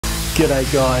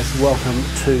G'day guys, welcome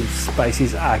to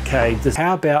Spacey's Arcade.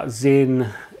 How about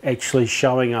Zen actually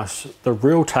showing us the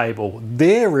real table,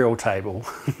 their real table,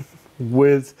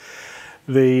 with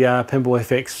the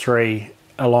PinballFX3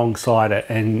 alongside it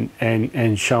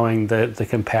and showing the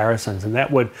comparisons, and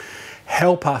that would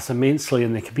help us immensely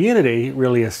in the community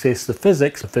really assess the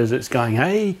physics. The physics going,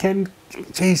 hey,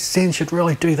 geez, Zen should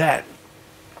really do that.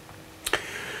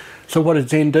 So what did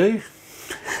Zen do?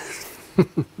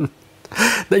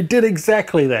 They did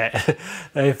exactly that.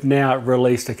 They've now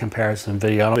released a comparison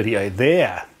video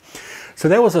there. So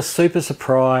that was a super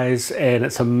surprise, and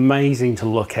it's amazing to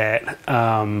look at.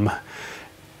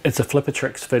 It's a Flipper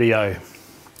Tricks video.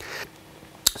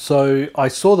 So I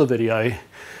saw the video,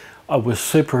 I was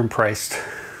super impressed,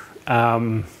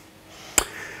 and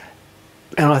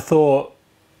I thought,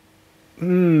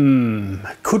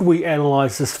 could we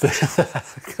analyze this further?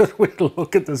 Could we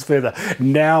look at this further?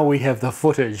 Now we have the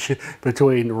footage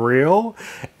between real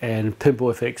and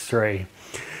PinballFX3.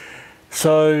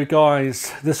 So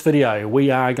guys, this video,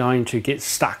 we are going to get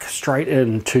stuck straight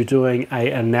into doing an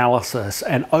analysis,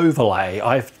 an overlay.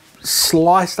 I've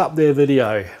sliced up their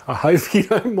video. I hope you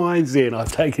don't mind, Zen.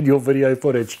 I've taken your video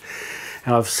footage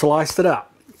and I've sliced it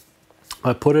up.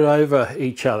 I put it over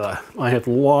each other. I have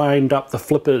lined up the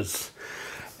flippers,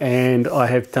 and I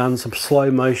have done some slow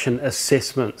motion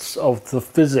assessments of the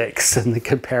physics and the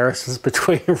comparisons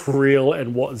between real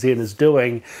and what Zen is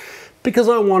doing, because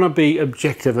I want to be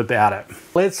objective about it.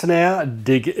 Let's now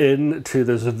dig into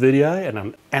this video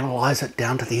and analyze it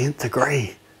down to the nth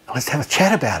degree. Let's have a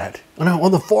chat about it. I know,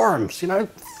 on the forums, you know,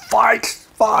 fight.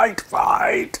 Live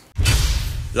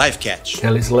catch.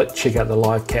 Okay, let's check out the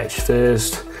live catch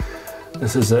first.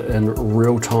 This is in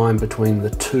real time between the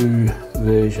two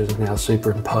versions now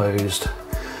superimposed.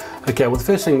 Okay, well the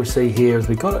first thing we see here is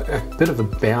we got a bit of a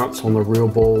bounce on the real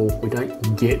ball. We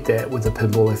don't get that with the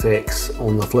PinballFX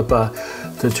on the flipper.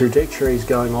 The trajectory is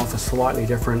going off is slightly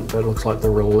different, but it looks like the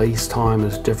release time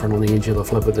is different on the edge of the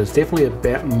flipper. There's definitely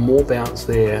more bounce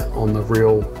there on the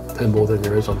real pinball than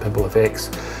there is on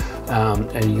PinballFX.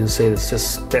 And you can see that's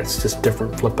just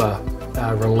different flipper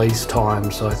release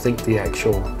time, so I think the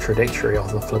actual trajectory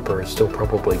of the flipper is still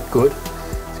probably good.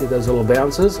 See those little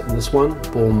bounces, and this one,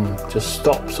 boom, just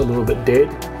stops a little bit dead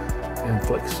and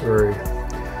flicks through.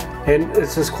 And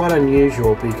it's just quite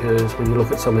unusual, because when you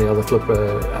look at some of the other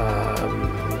flipper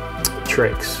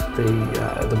tricks,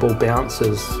 the ball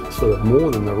bounces sort of more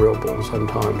than the real ball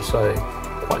sometimes, so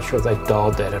quite sure they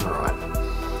dialed that in right.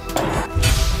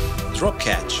 Drop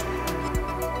catch.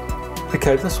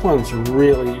 Okay, this one's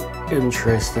really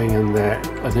interesting in that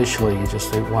initially you just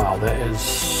think, wow, that is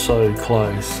so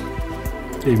close,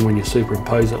 even when you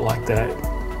superimpose it like that.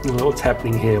 You know, what's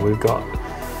happening here? We've got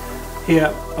here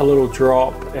a little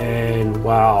drop, and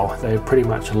wow, they pretty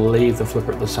much leave the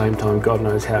flipper at the same time. God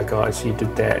knows how, guys, you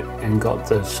did that and got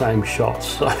the same shot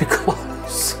so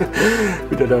close.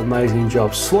 We did an amazing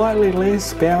job. Slightly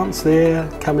less bounce there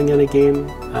coming in again,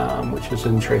 which is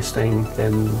interesting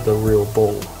than the real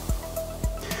ball.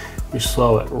 We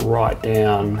slow it right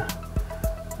down,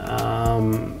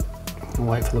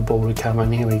 wait for the ball to come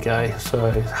in. Here we go. So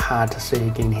it's hard to see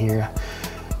again here,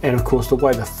 and of course the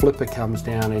way the flipper comes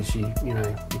down as you're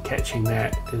catching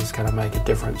that is going to make a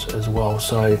difference as well.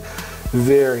 So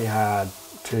very hard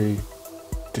to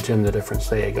determine the difference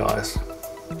there, guys.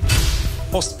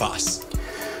 Post pass.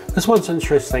 This one's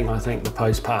interesting, I think, the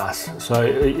post pass. So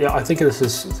yeah, I think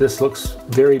this looks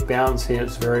very bouncy.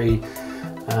 It's very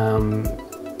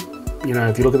you know,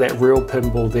 if you look at that real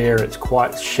pinball there, it's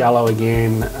quite shallow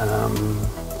again.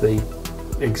 The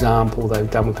example they've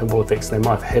done with PinballFX, they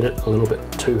might have hit it a little bit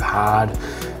too hard.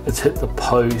 It's hit the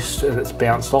post and it's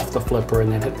bounced off the flipper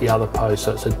and then hit the other post,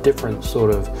 so it's a different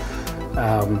sort of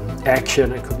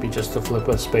action. It could be just the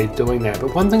flipper speed doing that.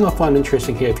 But one thing I find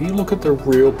interesting here, if you look at the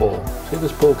real ball, see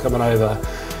this ball coming over,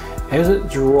 as it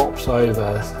drops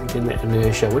over, again that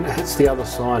inertia, when it hits the other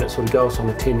side, it sort of goes on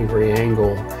a 10-degree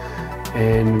angle,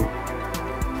 and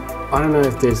I don't know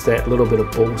if there's that little bit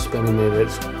of ball spin in there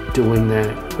that's doing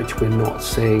that, which we're not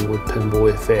seeing with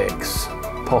PinballFX.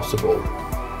 Possible.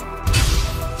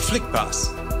 Flick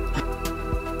pass.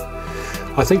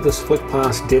 I think this flick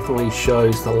pass definitely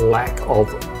shows the lack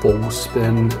of ball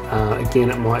spin. Again,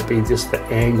 it might be just the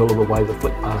angle of the way the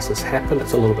flick passes happen.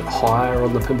 It's a little bit higher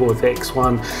on the PinballFX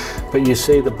one, but you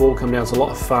see the ball come down, it's a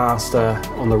lot faster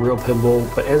on the real pinball,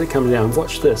 but as it comes down,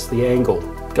 watch this, the angle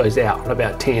goes out at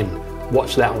about 10.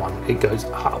 Watch that one, it goes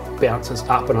up, bounces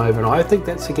up and over, and I think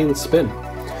that's again spin.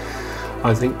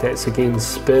 I think that's again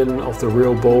spin of the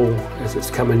real ball as it's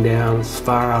coming down. It's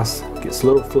fast, gets a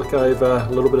little flick over, a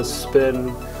little bit of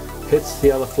spin, hits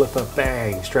the other flipper,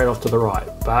 bang, straight off to the right.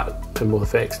 But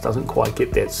PinballFX doesn't quite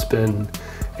get that spin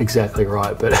exactly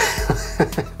right. But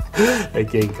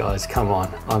again, guys, come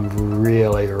on. I'm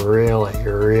really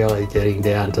getting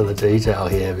down to the detail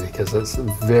here because it's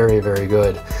very, very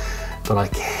good. But I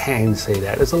can see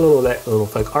that. There's a little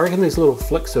flick. I reckon these little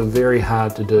flicks are very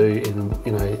hard to do in,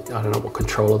 you know, I don't know what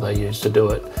controller they use to do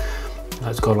it.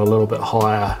 It's gone a little bit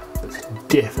higher. It's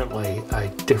definitely a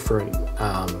different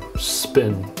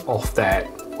spin off that,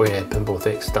 where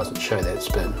PinballFX doesn't show that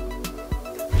spin.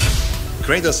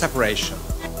 Cradle separation.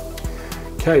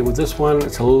 Okay, with this one,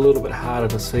 it's a little bit harder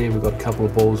to see. We've got a couple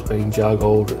of balls being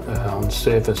juggled on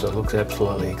surface. It looks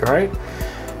absolutely great.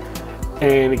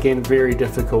 And again, very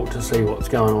difficult to see what's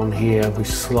going on here. If we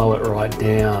slow it right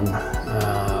down,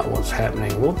 what's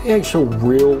happening? Well, the actual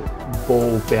real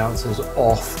ball bounces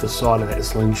off the side of that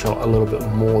slingshot a little bit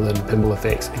more than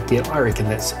PinballFX. Again, I reckon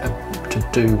that's to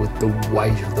do with the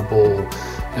weight of the ball,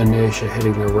 inertia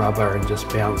hitting the rubber and just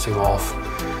bouncing off.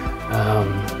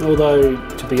 Although,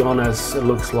 to be honest, it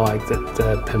looks like that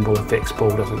the PinballFX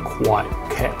ball doesn't quite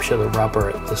capture the rubber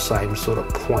at the same sort of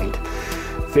point.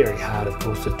 Very hard, of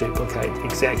course, to duplicate the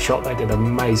exact shot. They did an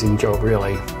amazing job,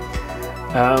 really.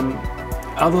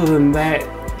 Other than that,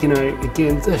 you know,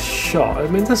 again, this shot, I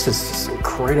mean, this is just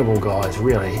incredible, guys,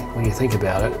 really, when you think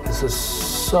about it. This is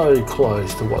so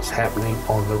close to what's happening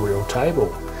on the real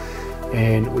table.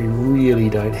 And we really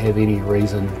don't have any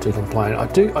reason to complain. I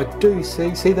do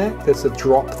see that? There's a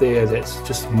drop there that's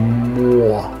just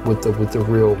more with the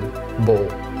real ball.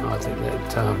 I think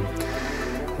that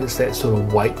it's that sort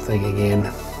of weight thing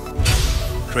again.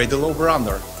 Cradle over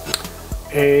under.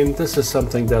 And this is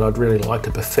something that I'd really like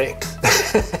to perfect.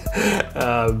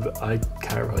 I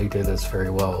can't really do this very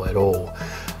well at all.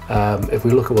 If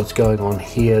we look at what's going on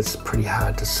here, it's pretty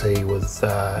hard to see with,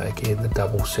 again, the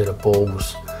double set of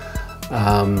balls.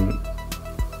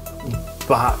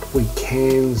 But we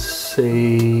can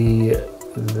see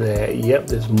that, yep,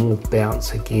 there's more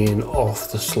bounce again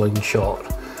off the slingshot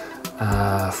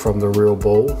from the real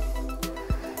ball.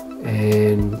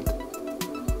 And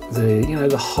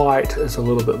the height is a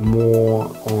little bit more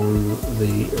on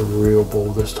the real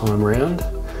ball this time around.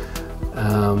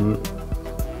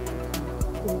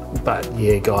 But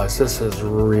yeah, guys, this is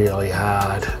really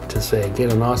hard to see.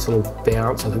 Again, a nice little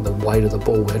bounce. I think the weight of the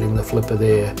ball hitting the flipper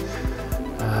there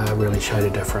really showed a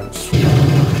difference.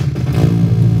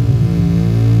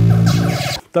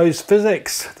 Those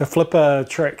physics, the flipper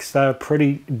tricks, they're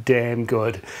pretty damn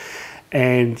good.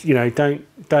 And you know,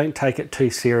 don't take it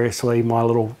too seriously, my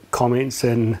little comments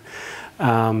and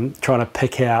trying to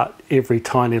pick out every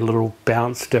tiny little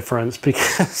bounce difference,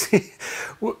 because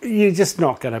you're just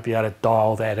not going to be able to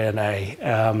dial that in.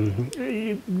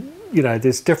 You know,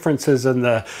 there's differences in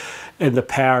the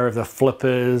power of the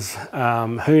flippers.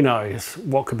 Who knows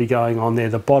what could be going on there?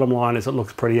 The bottom line is it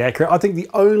looks pretty accurate. I think the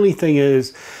only thing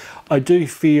is, I do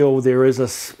feel there is a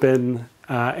spin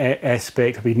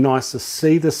aspect. It'd be nice to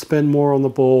see the spin more on the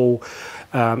ball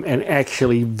and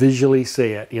actually visually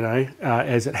see it, you know,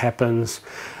 as it happens.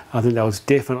 I think that was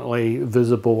definitely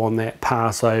visible on that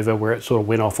pass over where it sort of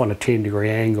went off on a 10-degree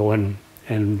angle, and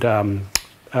we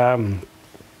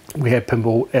had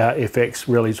PinballFX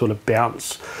really sort of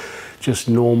bounce just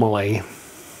normally.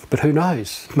 But who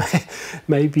knows?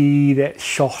 Maybe that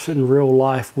shot in real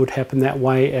life would happen that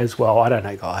way as well. I don't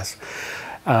know, guys.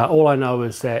 All I know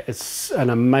is that it's an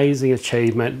amazing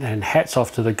achievement, and hats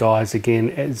off to the guys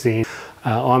again at Zen.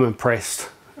 I'm impressed.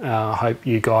 I hope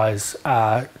you guys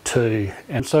are too.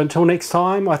 And so until next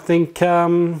time, I think I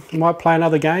might play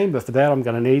another game, but for that I'm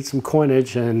going to need some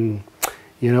coinage, and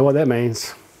you know what that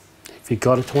means. If you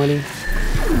got a 20. You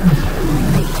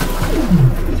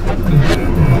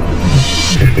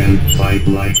can fight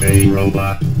like a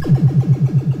robot.